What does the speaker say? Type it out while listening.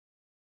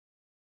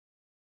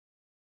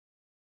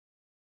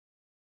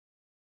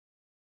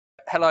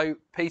Hello,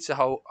 Peter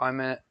Holt. I'm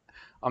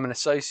an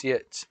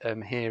associate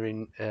here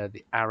in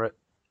the Arup.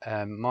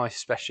 My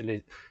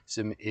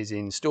specialism is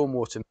in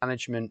stormwater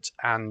management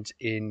and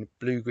in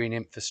blue-green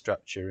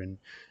infrastructure and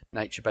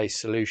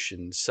nature-based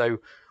solutions.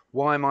 So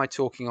why am I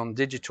talking on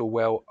digital?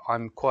 Well,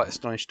 I'm quite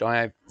astonished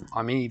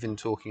I'm even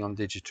talking on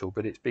digital,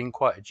 but it's been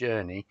quite a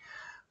journey.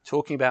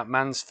 Talking about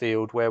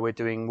Mansfield, where we're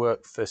doing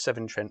work for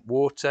Severn Trent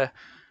Water,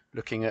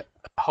 looking at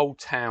a whole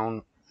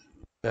town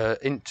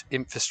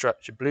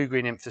infrastructure,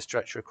 blue-green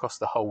infrastructure across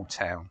the whole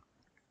town.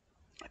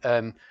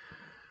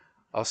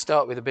 I'll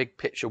start with a big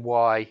picture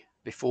why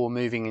before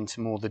moving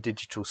into more the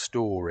digital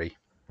story.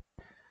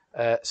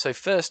 So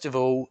first of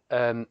all,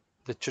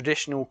 the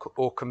traditional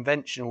or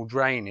conventional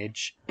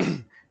drainage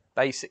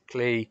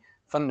basically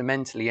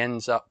fundamentally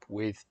ends up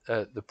with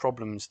the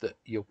problems that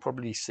you're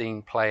probably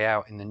seeing play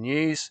out in the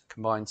news: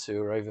 combined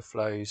sewer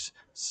overflows,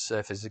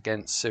 surface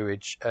against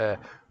sewage,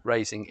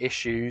 raising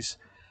issues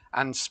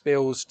and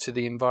spills to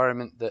the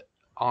environment that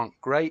aren't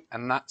great,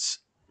 and that's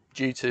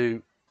due to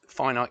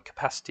finite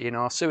capacity in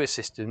our sewer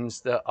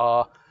systems that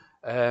are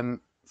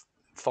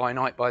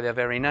finite by their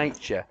very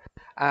nature.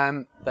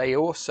 They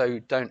also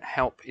don't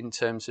help in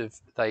terms of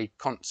they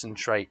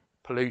concentrate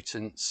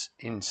pollutants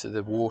into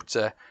the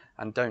water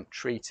and don't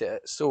treat it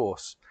at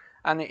source,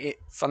 and it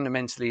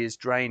fundamentally is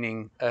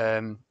draining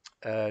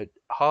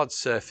hard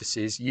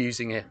surfaces,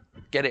 using it,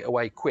 get it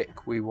away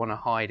quick, we want to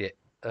hide it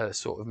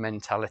sort of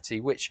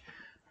mentality, which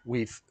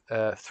we've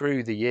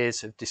through the years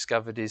have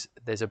discovered is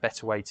there's a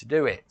better way to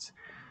do it,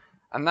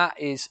 and that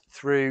is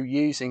through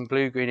using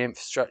blue-green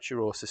infrastructure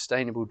or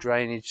sustainable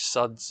drainage,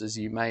 SUDS, as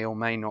you may or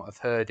may not have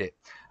heard it.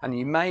 And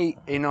you may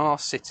in our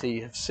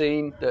city have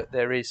seen that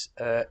there is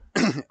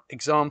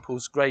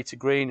examples, Greater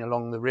Green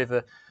along the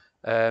river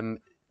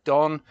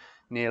Don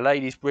near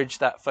Ladies Bridge.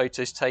 That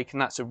photo's taken.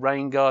 That's a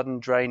rain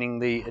garden draining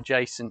the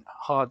adjacent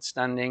hard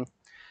standing,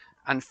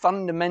 and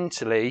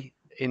fundamentally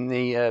in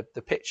the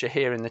picture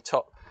here in the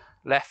top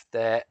left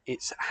there,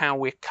 it's how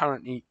we're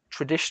currently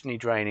traditionally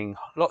draining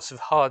lots of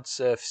hard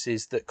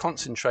surfaces that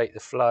concentrate the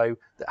flow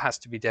that has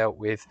to be dealt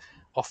with,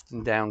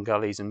 often down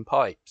gullies and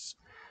pipes.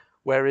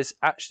 Whereas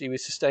actually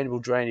with sustainable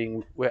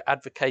draining, we're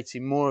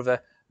advocating more of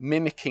a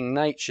mimicking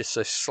nature,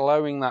 so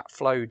slowing that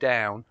flow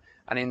down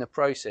and in the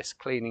process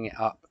cleaning it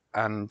up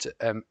and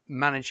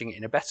managing it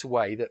in a better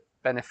way that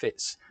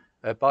benefits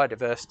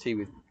biodiversity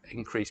with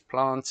increased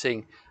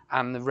planting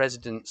and the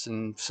residents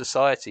and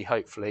society,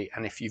 hopefully.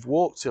 And if you've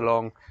walked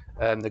along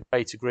the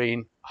Greater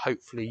Green,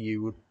 hopefully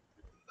you would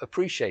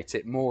appreciate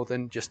it more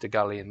than just a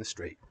gully in the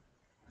street.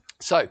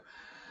 So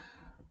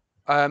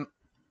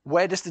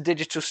where does the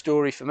digital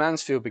story for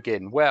Mansfield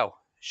begin? Well,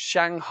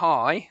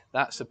 Shanghai,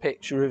 that's a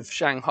picture of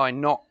Shanghai,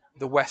 not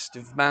the west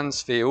of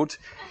Mansfield,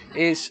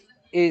 is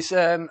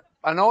an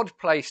odd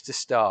place to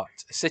start.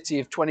 A city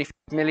of 25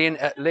 million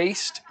at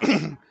least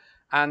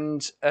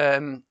and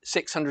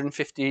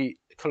 650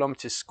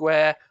 kilometres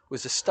square,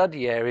 was a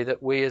study area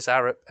that we as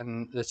Arup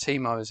and the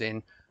team I was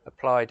in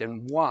applied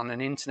and won an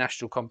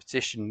international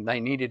competition. They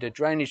needed a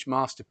drainage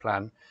master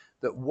plan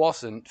that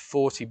wasn't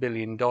 $40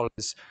 billion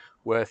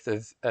worth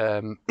of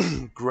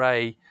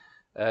grey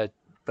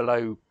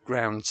below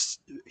ground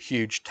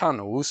huge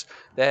tunnels.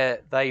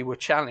 They were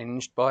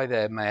challenged by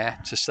their mayor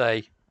to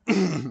say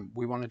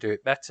we want to do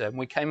it better, and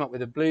we came up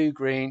with a blue,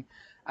 green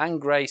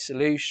and grey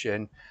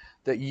solution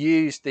that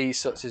used these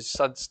sorts of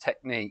SUDS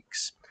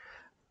techniques.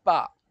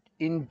 But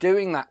in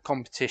doing that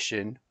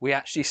competition, we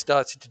actually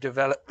started to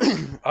develop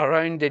our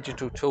own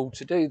digital tool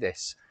to do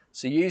this.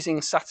 So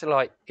using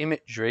satellite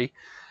imagery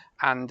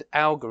and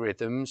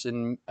algorithms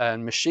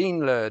and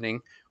machine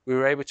learning, we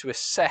were able to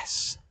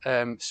assess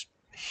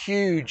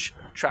huge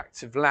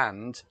tracts of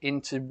land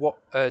into what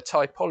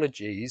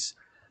typologies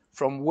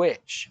from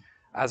which,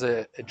 as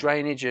a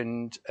drainage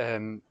and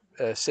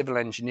civil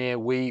engineer,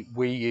 we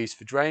use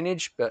for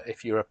drainage. But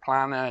if you're a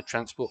planner, a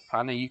transport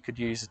planner, you could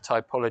use a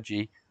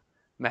typology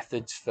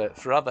methods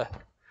for other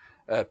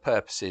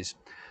purposes.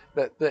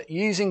 But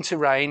using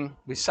terrain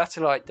with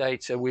satellite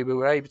data, we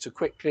were able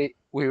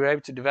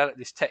to develop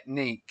this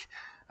technique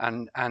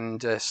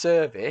and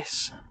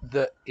service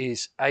that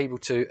is able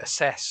to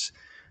assess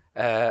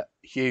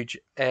huge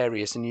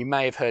areas. And you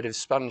may have heard of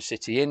Sponge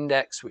City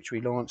Index, which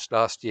we launched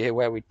last year,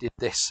 where we did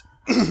this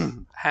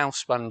how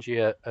spongy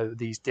are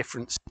these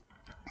different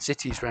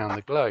cities around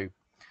the globe.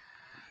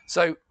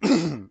 So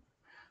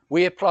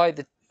we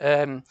applied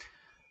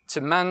to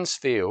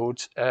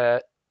Mansfield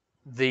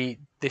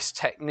this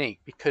technique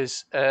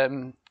because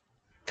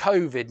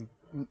COVID,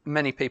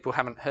 many people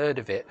haven't heard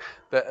of it,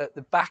 but at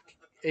the back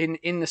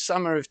in the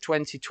summer of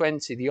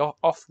 2020, the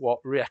Ofwat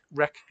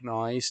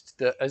recognised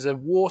that as a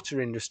water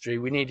industry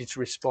we needed to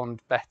respond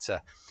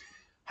better.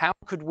 How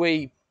could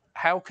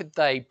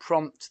they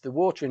prompt the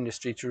water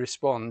industry to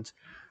respond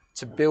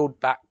to build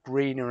back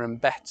greener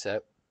and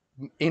better,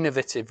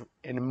 innovative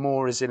in a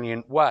more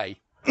resilient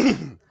way?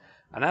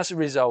 And as a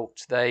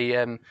result, they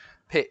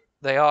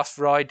asked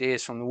for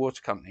ideas from the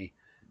water company.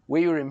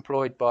 We were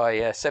employed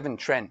by Severn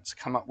Trent to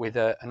come up with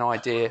an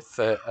idea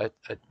for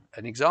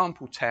an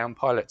example town,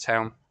 pilot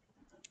town,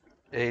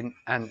 and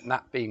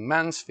that being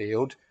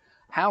Mansfield,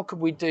 how could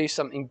we do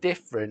something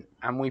different?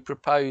 And we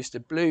proposed a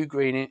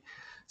blue-green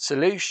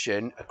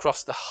solution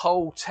across the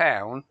whole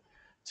town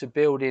to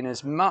build in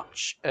as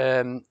much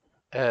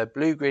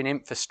blue-green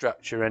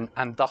infrastructure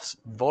and thus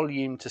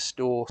volume to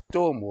store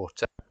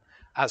stormwater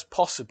as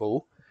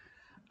possible.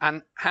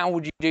 And how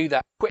would you do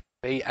that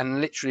quickly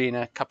and literally in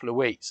a couple of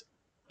weeks?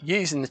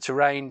 Using the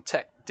terrain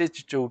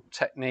digital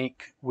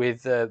technique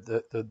with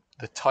the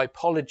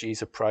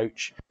typologies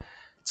approach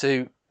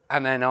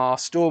and then our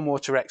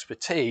stormwater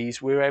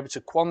expertise, we were able to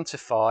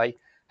quantify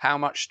how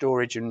much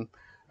storage and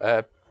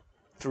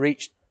for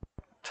each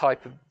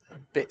type of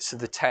bits of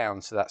the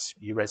town. So that's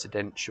your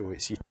residential,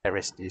 it's your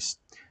terraced, it's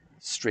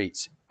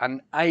streets,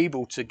 and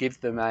able to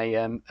give them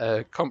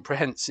a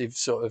comprehensive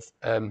sort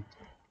of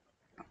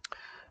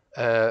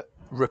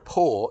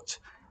report,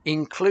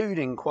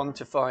 including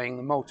quantifying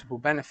the multiple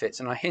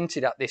benefits. And I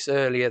hinted at this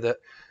earlier, that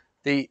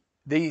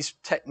these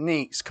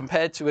techniques,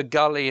 compared to a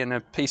gully and a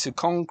piece of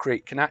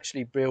concrete, can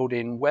actually build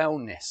in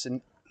wellness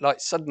and like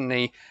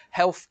suddenly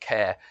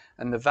healthcare,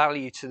 and the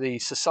value to the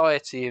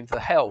society of the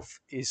health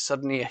is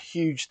suddenly a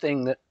huge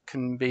thing that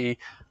can be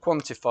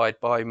quantified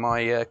by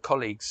my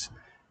colleagues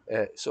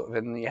sort of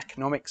in the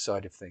economic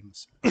side of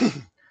things.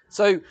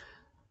 So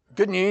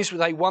good news,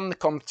 they won the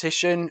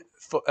competition.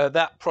 For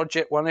that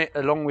project won it,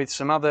 along with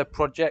some other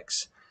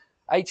projects.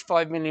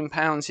 £85 million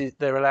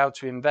they're allowed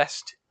to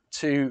invest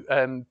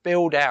to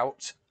build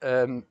out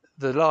the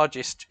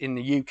largest in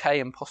the UK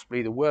and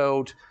possibly the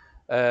world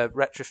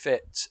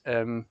retrofit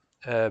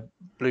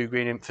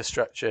blue-green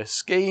infrastructure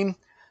scheme.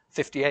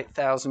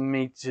 58,000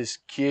 metres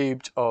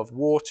cubed of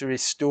water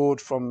is stored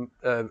from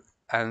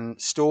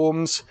and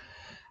storms,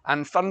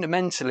 and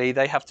fundamentally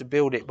they have to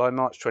build it by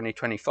March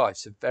 2025,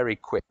 so very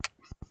quick.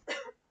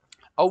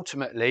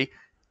 Ultimately,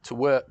 to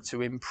work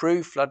to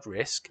improve flood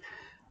risk,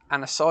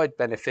 and a side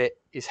benefit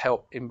is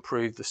help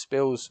improve the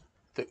spills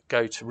that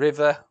go to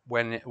river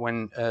when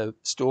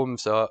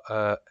storms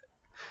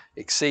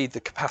exceed the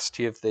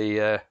capacity of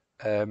the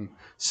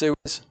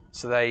sewers,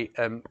 so they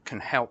can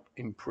help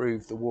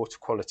improve the water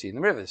quality in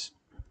the rivers.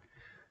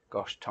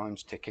 Gosh,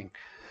 time's ticking.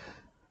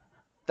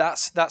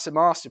 That's a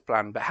master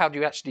plan, but how do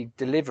you actually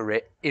deliver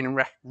it in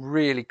a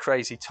really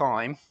crazy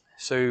time?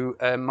 So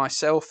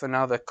myself and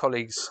other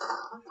colleagues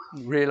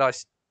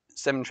realised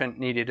Severn Trent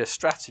needed a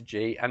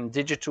strategy, and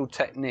digital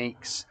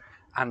techniques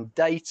and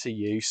data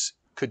use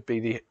could be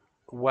the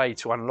way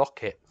to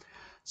unlock it.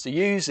 So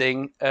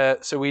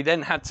so we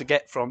then had to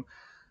get from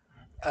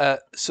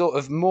sort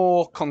of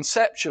more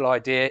conceptual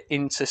idea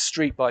into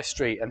street by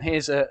street, and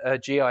here's a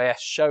GIS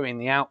showing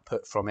the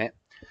output from it,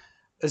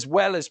 as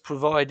well as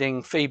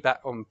providing feedback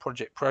on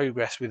project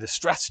progress with a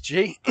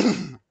strategy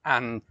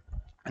and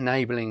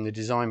enabling the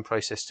design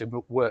process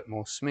to work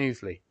more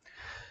smoothly.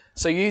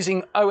 So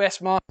using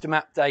OS master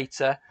map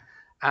data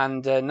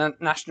and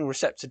national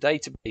receptor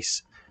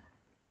database,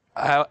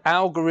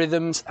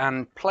 algorithms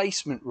and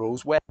placement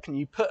rules, where can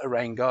you put a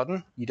rain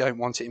garden? You don't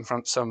want it in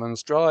front of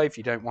someone's drive,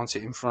 you don't want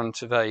it in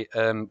front of a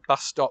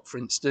bus stop, for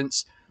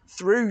instance,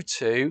 through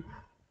to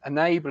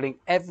enabling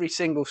every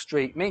single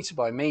street metre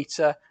by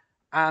metre,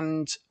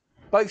 and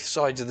both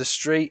sides of the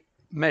street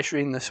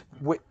measuring the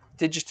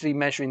digitally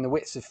measuring the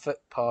widths of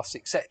footpaths,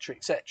 etc.,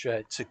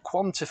 to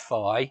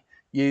quantify,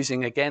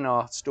 using again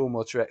our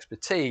stormwater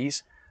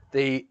expertise,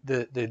 the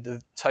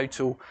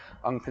total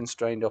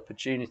unconstrained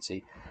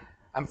opportunity.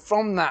 And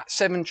from that,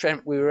 Severn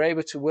Trent, we were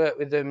able to work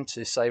with them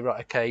to say,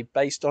 right, okay,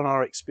 based on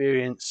our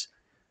experience,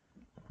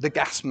 the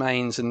gas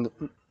mains and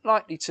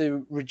likely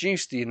to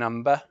reduce the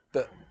number,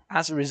 but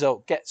as a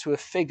result, get to a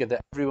figure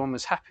that everyone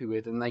was happy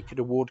with and they could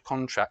award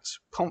contracts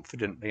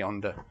confidently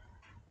under.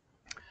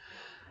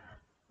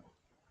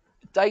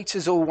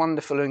 Data's all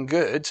wonderful and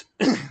good,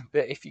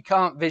 but if you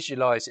can't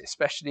visualize it,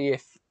 especially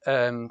if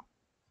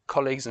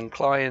colleagues and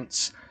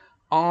clients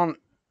aren't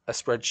a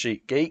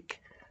spreadsheet geek,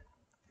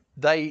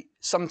 they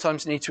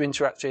sometimes need to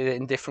interact with it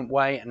in a different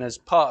way. And as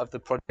part of the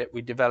project,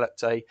 we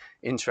developed a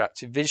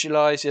interactive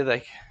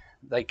visualizer.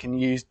 They can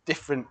use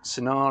different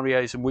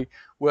scenarios, and we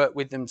work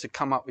with them to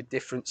come up with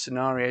different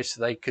scenarios,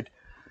 so they could,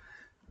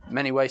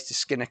 many ways to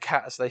skin a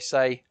cat, as they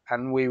say.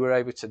 And we were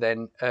able to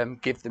then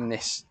give them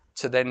this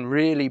to then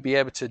really be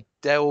able to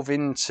delve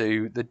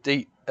into the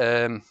deep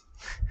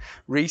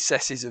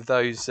recesses of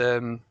those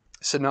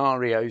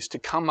scenarios to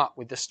come up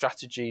with the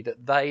strategy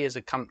that they as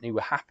a company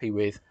were happy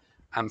with,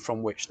 and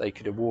from which they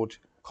could award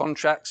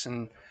contracts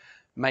and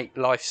make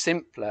life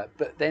simpler,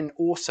 but then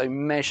also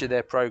measure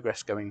their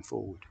progress going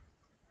forward.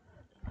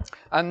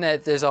 And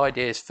there's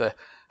ideas for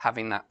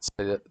having that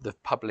so that the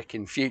public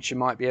in future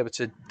might be able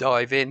to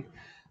dive in,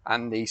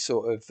 and the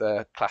sort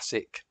of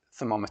classic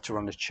thermometer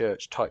on a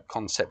church type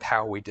concept,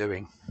 how are we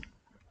doing?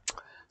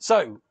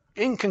 So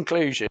in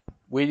conclusion,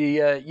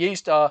 we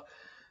used our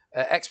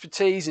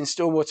expertise in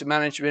stormwater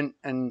management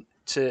and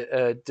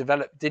to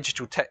develop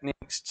digital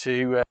techniques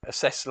to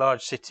assess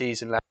large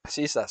cities and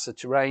lattices. That's a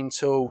terrain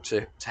tool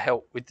to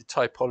help with the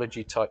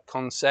typology type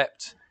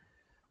concept.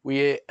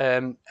 We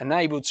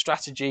enabled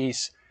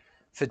strategies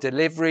for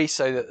delivery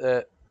so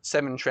that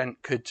Severn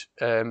Trent could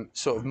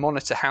sort of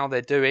monitor how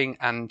they're doing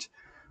and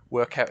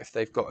work out if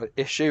they've got an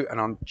issue. And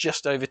I'm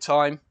just over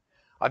time.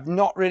 I've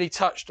not really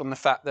touched on the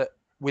fact that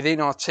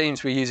within our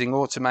teams we're using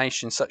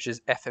automation such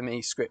as FME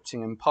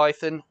scripting and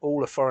Python,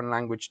 all a foreign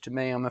language to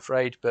me, I'm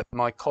afraid, but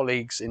my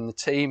colleagues in the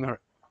team are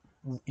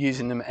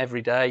using them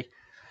every day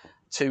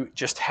to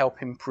just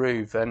help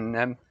improve.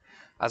 And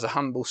as a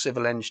humble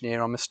civil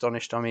engineer, I'm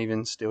astonished I'm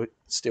even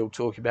still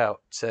talking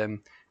about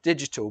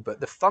digital.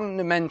 But the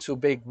fundamental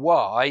big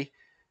why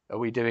are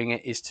we doing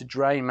it is to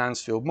drain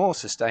Mansfield more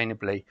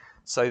sustainably,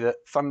 so that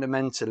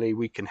fundamentally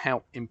we can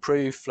help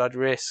improve flood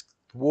risk,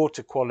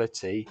 water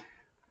quality,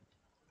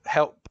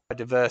 help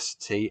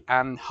biodiversity,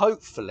 and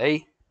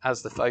hopefully,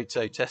 as the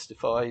photo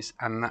testifies,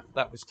 and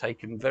that was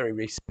taken very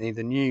recently,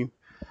 the new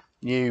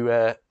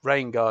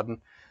rain garden,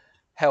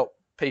 help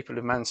people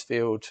of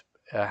Mansfield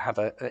have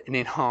an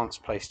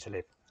enhanced place to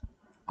live.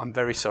 I'm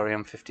very sorry,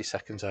 I'm 50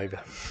 seconds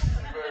over.